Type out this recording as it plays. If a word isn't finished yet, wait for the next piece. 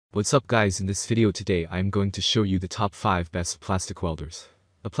What's up guys, in this video today I am going to show you the top 5 best plastic welders.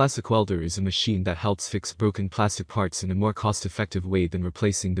 A plastic welder is a machine that helps fix broken plastic parts in a more cost-effective way than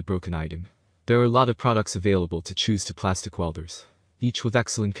replacing the broken item. There are a lot of products available to choose to plastic welders, each with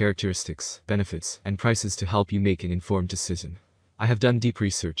excellent characteristics, benefits, and prices to help you make an informed decision. I have done deep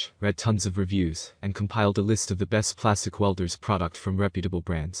research, read tons of reviews, and compiled a list of the best plastic welders product from reputable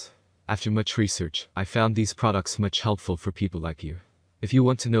brands. After much research, I found these products much helpful for people like you. If you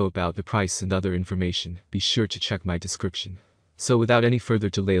want to know about the price and other information, be sure to check my description. So without any further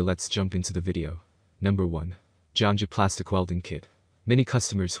delay, let's jump into the video. Number 1. JOUNJIP Plastic Welding Kit. Many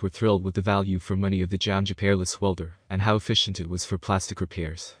customers were thrilled with the value for money of the JOUNJIP airless welder and how efficient it was for plastic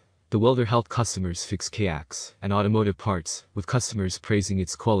repairs. The welder helped customers fix kayaks and automotive parts, with customers praising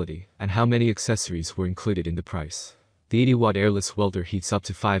its quality and how many accessories were included in the price. The 80-watt airless welder heats up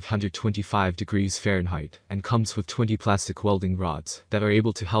to 525 degrees Fahrenheit and comes with 20 plastic welding rods that are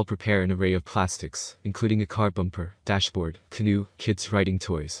able to help repair an array of plastics, including a car bumper, dashboard, canoe, kids' riding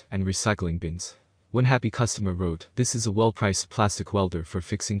toys, and recycling bins. One happy customer wrote, "This is a well-priced plastic welder for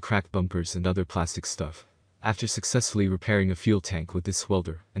fixing cracked bumpers and other plastic stuff." After successfully repairing a fuel tank with this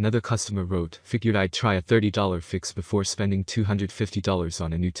welder, another customer wrote, "Figured I'd try a $30 fix before spending $250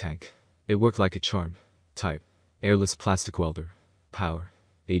 on a new tank. It worked like a charm." Type: airless plastic welder. Power: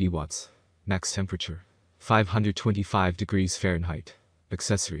 80 watts. Max temperature: 525 degrees Fahrenheit.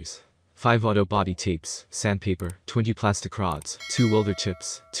 Accessories: 5 auto body tapes, sandpaper, 20 plastic rods, 2 welder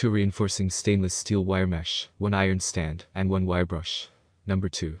tips, 2 reinforcing stainless steel wire mesh, 1 iron stand, and 1 wire brush. Number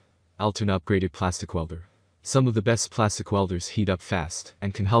 2. Allturn upgraded plastic welder. Some of the best plastic welders heat up fast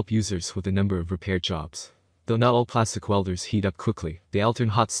and can help users with a number of repair jobs. Though not all plastic welders heat up quickly, the Allturn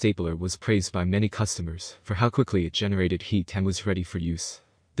hot stapler was praised by many customers for how quickly it generated heat and was ready for use.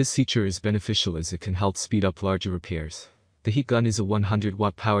 This feature is beneficial as it can help speed up larger repairs. The heat gun is a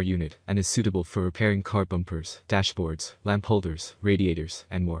 100-watt power unit and is suitable for repairing car bumpers, dashboards, lamp holders, radiators,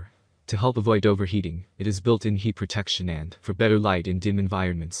 and more. To help avoid overheating, it has built-in heat protection and, for better light in dim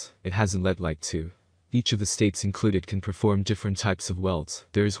environments, it has an LED light too. Each of the states included can perform different types of welds.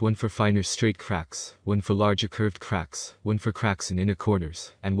 There is one for finer straight cracks, one for larger curved cracks, one for cracks in inner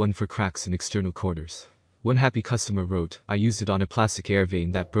corners, and one for cracks in external corners. One happy customer wrote, "I used it on a plastic air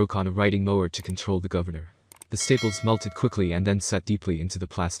vane that broke on a riding mower to control the governor. The staples melted quickly and then set deeply into the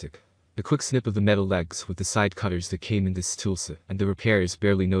plastic. A quick snip of the metal legs with the side cutters that came in this toolset, and the repair is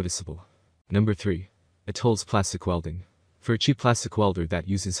barely noticeable." Number 3. ATOLS Plastic Welding. For a cheap plastic welder that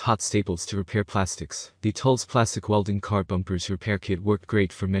uses hot staples to repair plastics, the ATOLS Plastic Welding Car Bumpers Repair Kit worked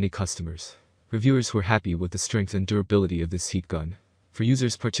great for many customers. Reviewers were happy with the strength and durability of this heat gun. For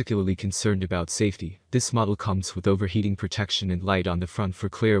users particularly concerned about safety, this model comes with overheating protection and light on the front for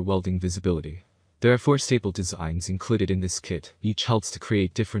clear welding visibility. There are 4 staple designs included in this kit, each helps to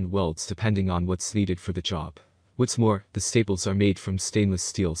create different welds depending on what's needed for the job. What's more, the staples are made from stainless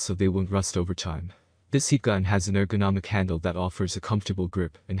steel so they won't rust over time. This heat gun has an ergonomic handle that offers a comfortable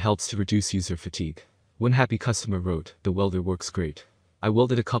grip and helps to reduce user fatigue. One happy customer wrote, "The welder works great. I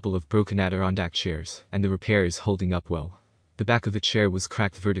welded a couple of broken Adirondack chairs, and the repair is holding up well. The back of the chair was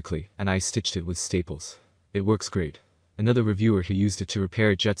cracked vertically, and I stitched it with staples. It works great." Another reviewer who used it to repair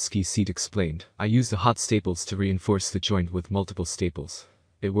a jet ski seat explained, "I used the hot staples to reinforce the joint with multiple staples.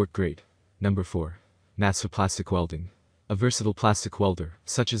 It worked great." Number 4. Massca Plastic Welding. A versatile plastic welder,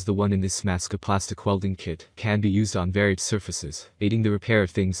 such as the one in this Massca plastic welding kit, can be used on varied surfaces, aiding the repair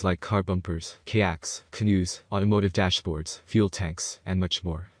of things like car bumpers, kayaks, canoes, automotive dashboards, fuel tanks, and much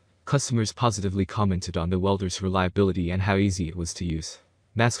more. Customers positively commented on the welder's reliability and how easy it was to use.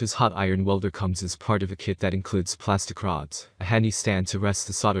 Massca's hot iron welder comes as part of a kit that includes plastic rods, a handy stand to rest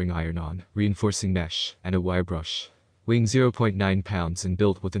the soldering iron on, reinforcing mesh, and a wire brush. Weighing 0.9 pounds and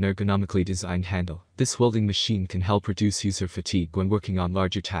built with an ergonomically designed handle, this welding machine can help reduce user fatigue when working on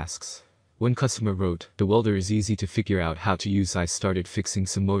larger tasks. One customer wrote, "The welder is easy to figure out how to use. I started fixing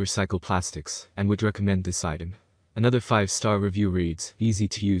some motorcycle plastics and would recommend this item." Another 5-star review reads, "Easy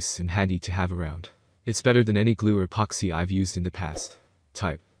to use and handy to have around. It's better than any glue or epoxy I've used in the past."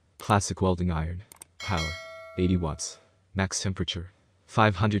 Type: plastic welding iron. Power: 80 watts. Max temperature: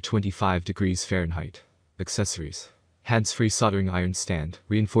 525 degrees Fahrenheit. Accessories: hands-free soldering iron stand,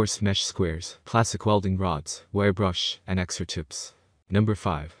 reinforced mesh squares, plastic welding rods, wire brush, and extra tips. Number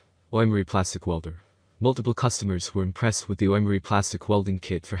 5. OIMERRY Plastic Welder. Multiple customers were impressed with the OIMERRY Plastic Welding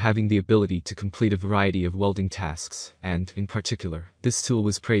Kit for having the ability to complete a variety of welding tasks, and, in particular, this tool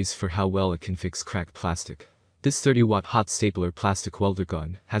was praised for how well it can fix cracked plastic. This 30-watt hot stapler plastic welder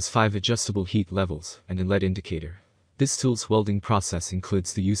gun has 5 adjustable heat levels and a LED indicator. This tool's welding process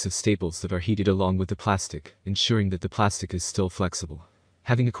includes the use of staples that are heated along with the plastic, ensuring that the plastic is still flexible.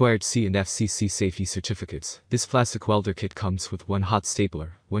 Having acquired C and FCC safety certificates, this plastic welder kit comes with one hot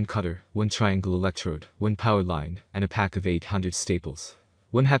stapler, one cutter, one triangle electrode, one power line, and a pack of 800 staples.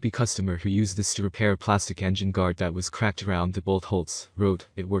 One happy customer who used this to repair a plastic engine guard that was cracked around the bolt holes wrote,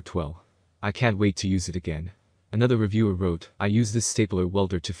 "It worked well. I can't wait to use it again." Another reviewer wrote, "I used this stapler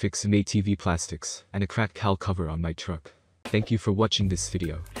welder to fix some ATV plastics and a cracked cal cover on my truck." Thank you for watching this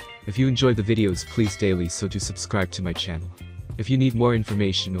video. If you enjoy the videos, please do subscribe to my channel. If you need more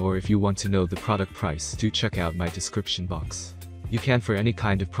information or if you want to know the product price, do check out my description box. You can for any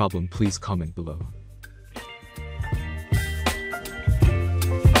kind of problem, please comment below.